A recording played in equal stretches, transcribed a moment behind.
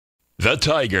The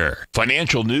Tiger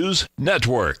Financial News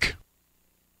Network.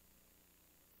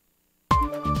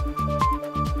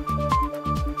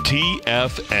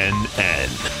 TFNN.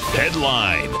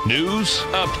 Headline News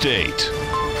Update.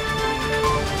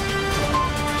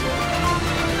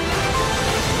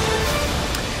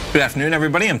 Good afternoon,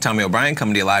 everybody. I'm Tommy O'Brien,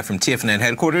 coming to you live from TFNN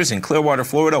headquarters in Clearwater,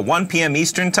 Florida. 1 p.m.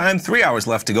 Eastern time, 3 hours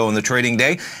left to go in the trading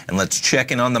day. And let's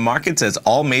check in on the markets as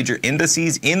all major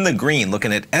indices in the green.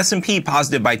 Looking at S&P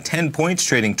positive by 10 points,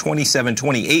 trading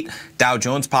 27.28. Dow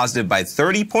Jones positive by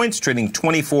 30 points, trading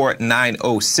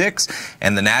 24.906.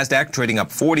 And the NASDAQ trading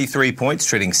up 43 points,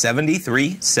 trading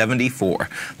 73.74.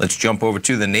 Let's jump over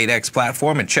to the Nadex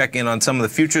platform and check in on some of the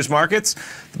futures markets.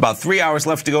 About 3 hours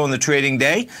left to go in the trading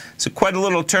day. So quite a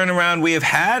little turnaround we have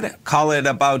had. Call it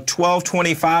about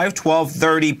 12:25,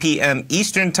 12:30 p.m.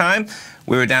 Eastern time.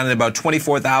 We were down at about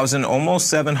 24,000, almost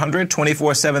 700,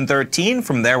 24,713.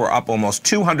 From there, we're up almost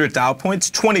 200 Dow points,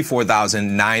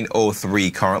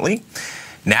 24,903 currently.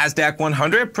 NASDAQ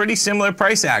 100, pretty similar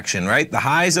price action, right? The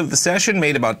highs of the session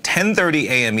made about 10:30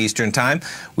 a.m. Eastern time.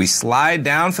 We slide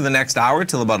down for the next hour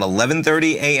till about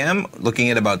 11:30 a.m.,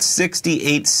 looking at about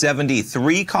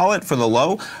 68.73, call it, for the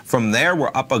low. From there,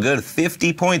 we're up a good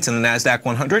 50 points in the NASDAQ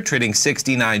 100, trading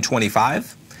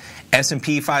 69.25.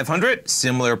 S&P 500,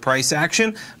 similar price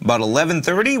action. About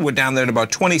 11:30, we're down there at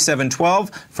about 27.12.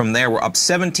 From there, we're up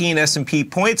 17 S&P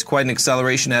points. Quite an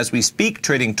acceleration as we speak,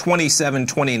 trading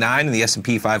 27.29 in the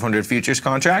S&P 500 futures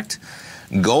contract.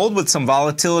 Gold with some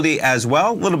volatility as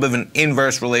well. A little bit of an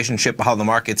inverse relationship of how the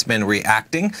market's been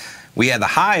reacting. We had the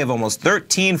high of almost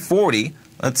 1340.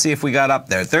 Let's see if we got up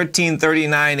there.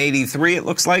 1339.83, it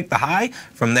looks like, the high.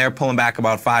 From there, pulling back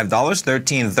about $5.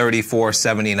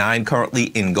 1334.79 currently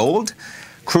in gold.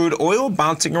 Crude oil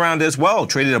bouncing around as well.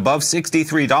 Traded above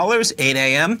 $63, 8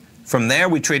 a.m. From there,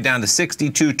 we trade down to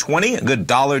 62.20, a good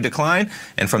dollar decline.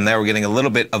 And from there, we're getting a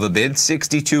little bit of a bid,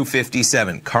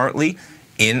 62.57 currently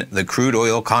in the crude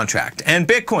oil contract. And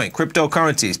Bitcoin,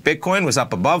 cryptocurrencies. Bitcoin was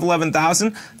up above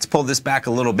 11,000. Let's pull this back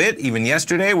a little bit. Even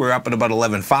yesterday, we were up at about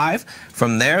 11.5.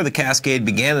 From there, the cascade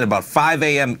began at about 5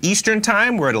 a.m. Eastern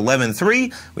time. We're at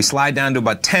 11.3. We slide down to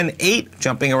about 10.8,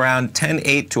 jumping around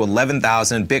 10.8 to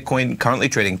 11,000. Bitcoin currently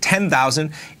trading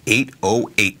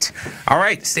 10,808. All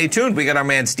right, stay tuned. We got our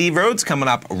man Steve Rhodes coming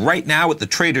up right now with the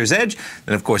Trader's Edge.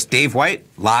 And of course, Dave White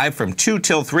live from 2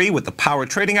 till 3 with the Power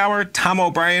Trading Hour. Tom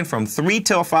O'Brien from 3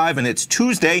 till 5, and it's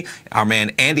Tuesday. Our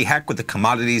man Andy Heck with the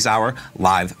Commodities Hour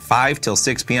live 5 till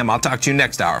 6 p.m. I'll talk to you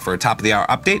next hour for a top of the hour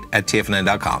update at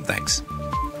TFNN.com. Thanks.